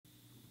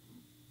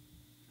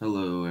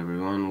Hello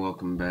everyone,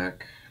 welcome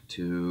back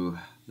to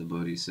the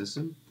Bodhi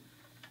system.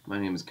 My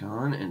name is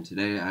Colin, and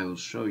today I will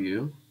show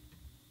you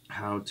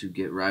how to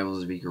get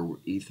Rivals of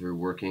Aether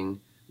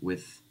working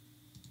with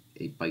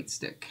a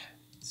Fightstick.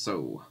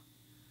 So,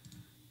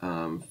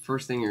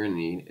 first thing you're going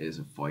to need is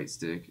a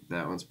Fightstick.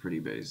 That one's pretty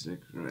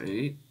basic,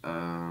 right?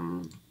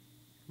 One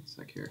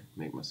sec here,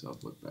 make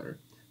myself look better.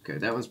 Okay,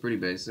 that one's pretty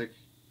basic.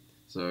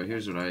 So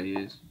here's what I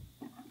use.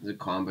 It's a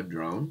Qanba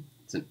Drone.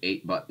 It's an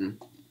 8-button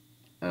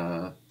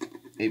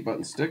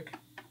stick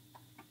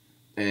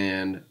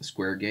and a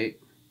square gate.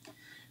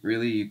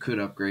 Really, you could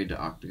upgrade to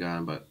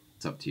octagon, but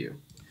it's up to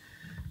you.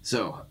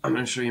 So I'm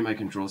going to show you my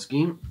control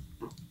scheme.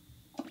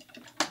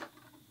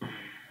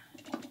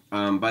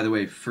 By the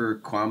way, for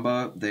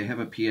Qanba, they have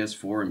a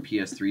PS4 and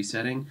PS3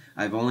 setting.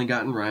 I've only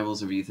gotten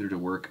Rivals of Aether to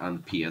work on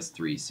the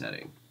PS3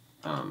 setting.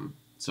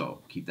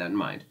 So keep that in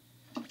mind.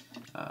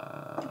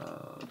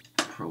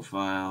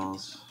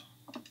 Profiles.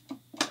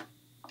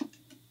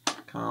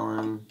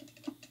 Colin.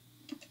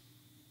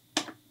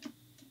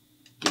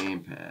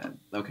 Gamepad.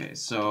 Okay,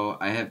 so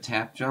I have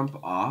tap jump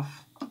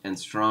off and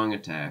strong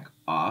attack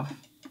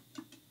off.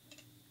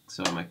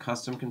 So my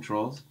custom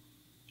controls.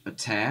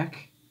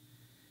 Attack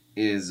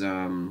is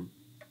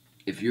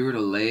if you were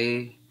to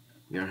lay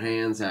your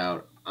hands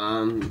out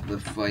on the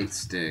fight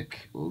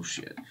stick. Oh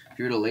shit. If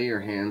you were to lay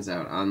your hands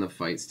out on the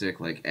fight stick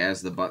like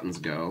as the buttons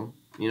go,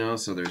 you know,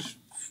 so there's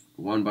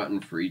one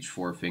button for each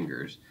 4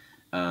 fingers.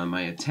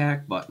 My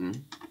attack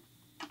button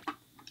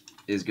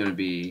is going to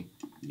be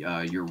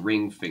your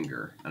ring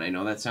finger. And I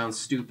know that sounds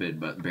stupid,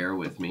 but bear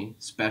with me.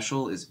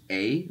 Special is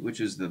A, which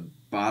is the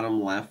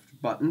bottom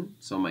left button,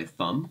 so my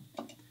thumb.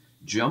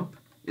 Jump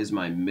is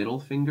my middle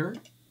finger.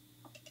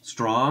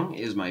 Strong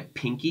is my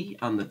pinky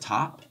on the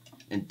top.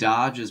 And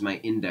dodge is my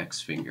index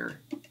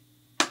finger.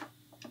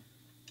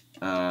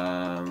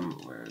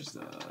 Where's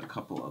a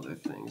couple other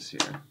things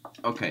here?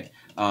 Okay,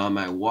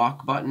 my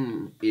walk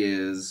button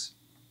is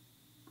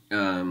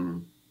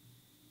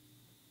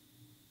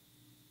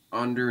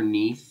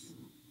underneath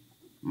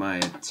my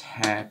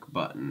attack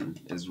button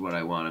is what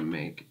I want to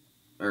make.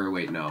 Or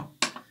wait, no.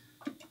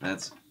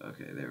 That's,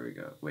 okay, there we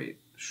go. Wait,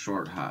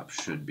 short hop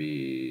should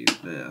be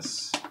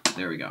this.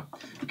 There we go.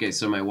 Okay,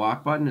 so my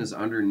walk button is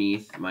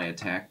underneath my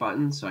attack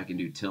button, so I can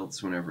do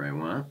tilts whenever I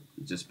want.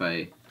 Just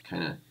by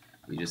kind of,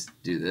 we just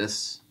do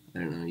this. I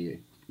don't know, you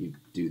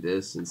do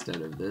this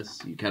instead of this.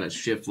 You kind of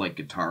shift like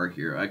Guitar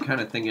Hero. I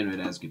kind of think of it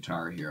as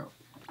Guitar Hero.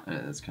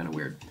 That's kind of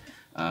weird.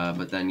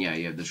 But then, yeah,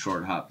 you have the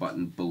short hop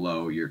button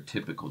below your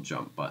typical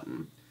jump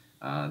button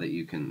that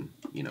you can,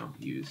 you know,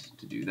 use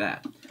to do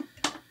that.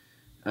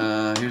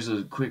 Here's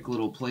a quick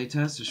little play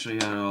test to show you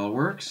how it all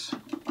works.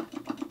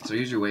 So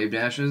here's your wave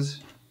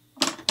dashes.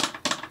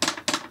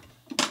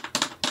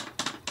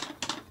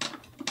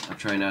 I'll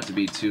try not to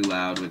be too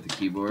loud with the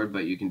keyboard,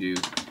 but you can do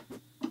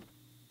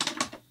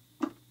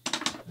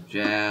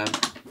jab,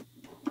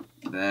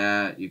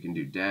 that, you can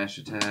do dash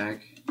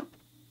attack.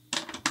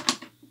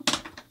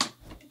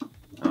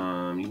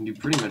 You can do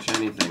pretty much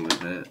anything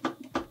with it.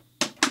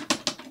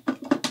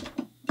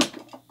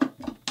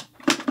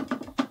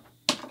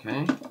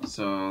 Okay,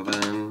 so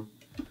then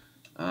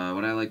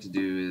what I like to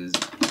do is,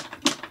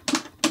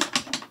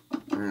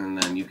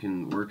 and then you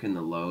can work in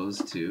the lows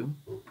too.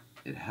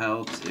 It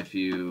helps if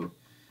you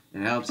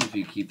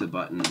keep the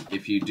button.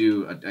 If you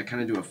do, I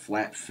kind of do a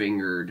flat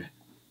fingered.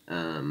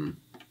 I'll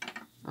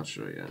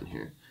show you on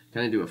here.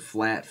 Kind of do a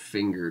flat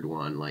fingered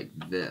one like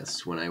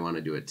this when I want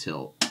to do a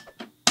tilt.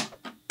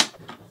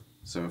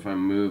 So if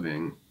I'm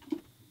moving,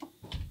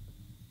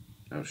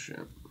 oh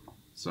shit,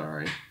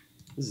 sorry,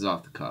 this is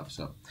off the cuff.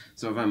 So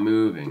if I'm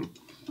moving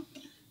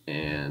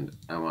and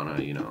I want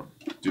to, you know,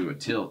 do a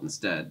tilt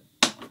instead,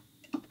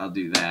 I'll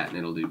do that and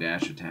it'll do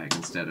dash attack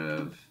instead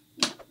of,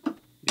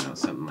 you know,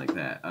 something like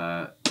that.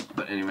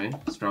 But anyway,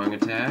 strong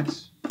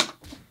attacks,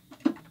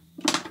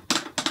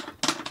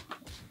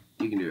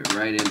 you can do it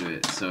right into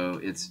it. So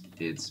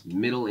it's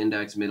middle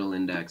index,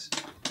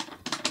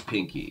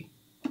 pinky.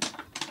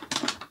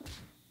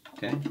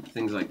 Okay,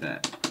 things like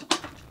that.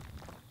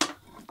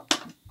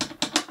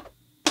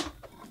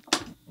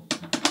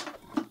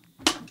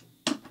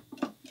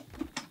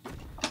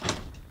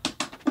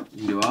 You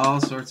can do all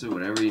sorts of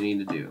whatever you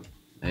need to do.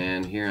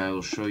 And here I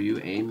will show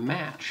you a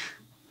match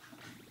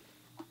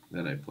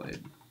that I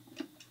played.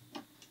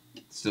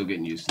 Still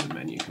getting used to the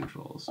menu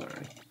controls,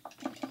 sorry.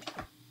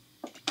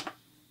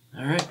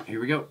 Alright, here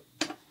we go.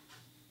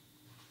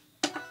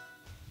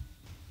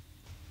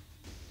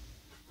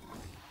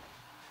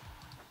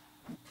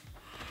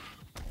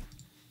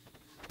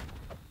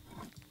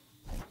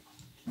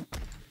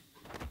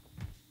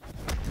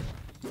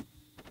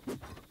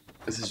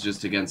 This is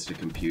just against a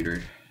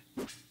computer,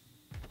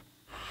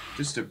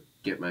 just to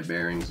get my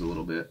bearings a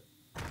little bit.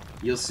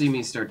 You'll see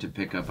me start to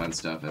pick up on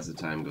stuff as the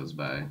time goes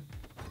by.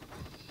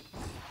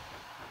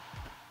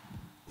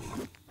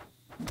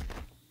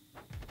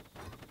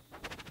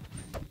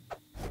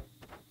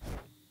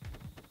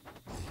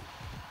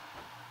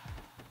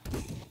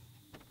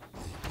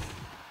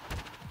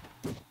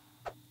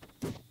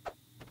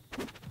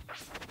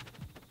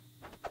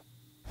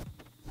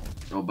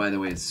 Oh, by the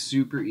way, it's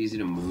super easy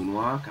to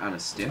moonwalk on a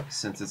stick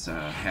since it's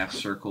a half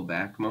circle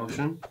back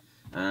motion.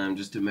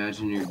 Just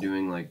imagine you're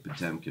doing like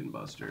Potemkin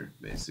Buster,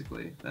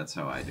 basically. That's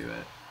how I do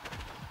it.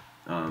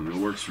 It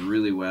works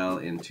really well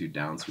into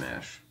down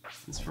smash.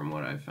 That's from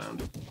what I've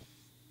found.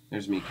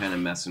 There's me kind of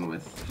messing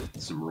with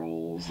some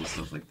rolls and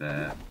stuff like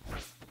that.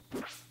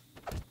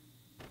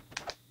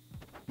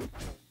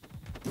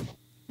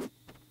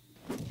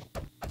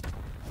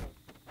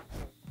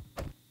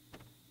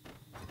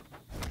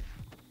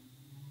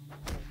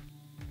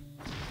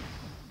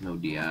 No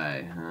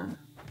DI, huh?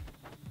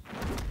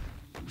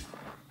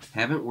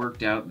 Haven't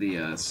worked out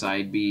the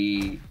side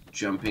B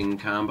jumping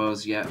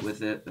combos yet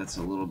with it. That's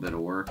a little bit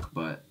of work,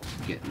 but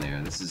getting there.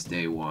 This is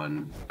day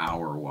 1,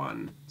 hour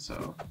 1,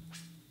 so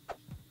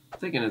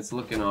thinking it's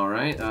looking all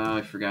right.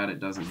 I forgot it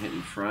doesn't hit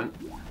in front,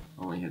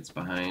 only hits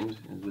behind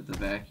with the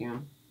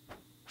vacuum.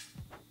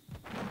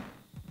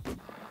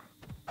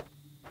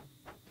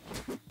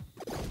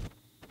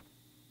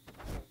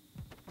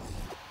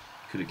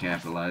 Could have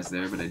capitalized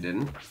there, but I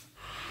didn't.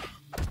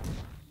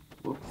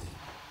 Whoop.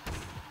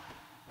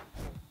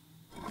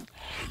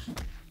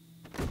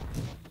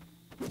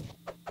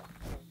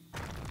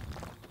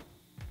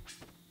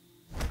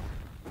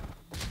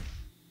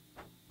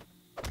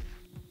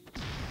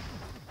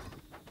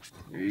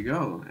 There you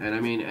go. And I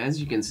mean, as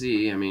you can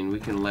see, I mean, we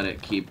can let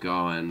it keep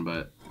going,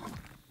 but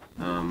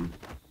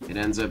it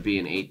ends up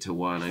being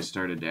 8-1. I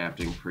started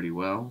adapting pretty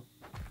well.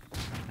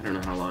 I don't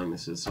know how long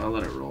this is, so I'll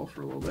let it roll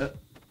for a little bit.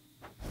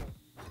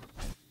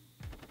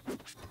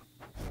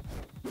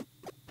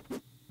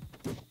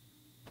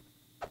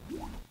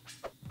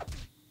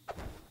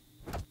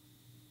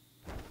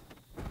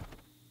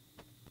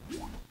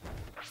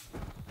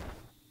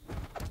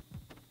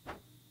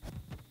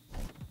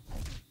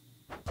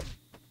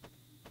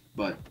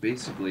 But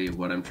basically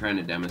what I'm trying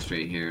to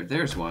demonstrate here,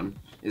 there's one,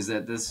 is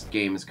that this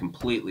game is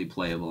completely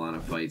playable on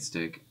a fight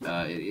stick.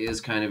 It is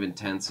kind of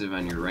intensive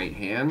on your right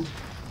hand,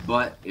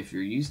 but if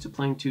you're used to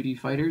playing 2D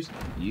fighters,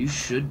 you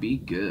should be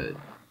good.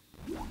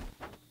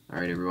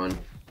 Alright everyone,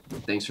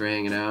 thanks for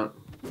hanging out.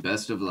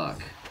 Best of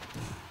luck.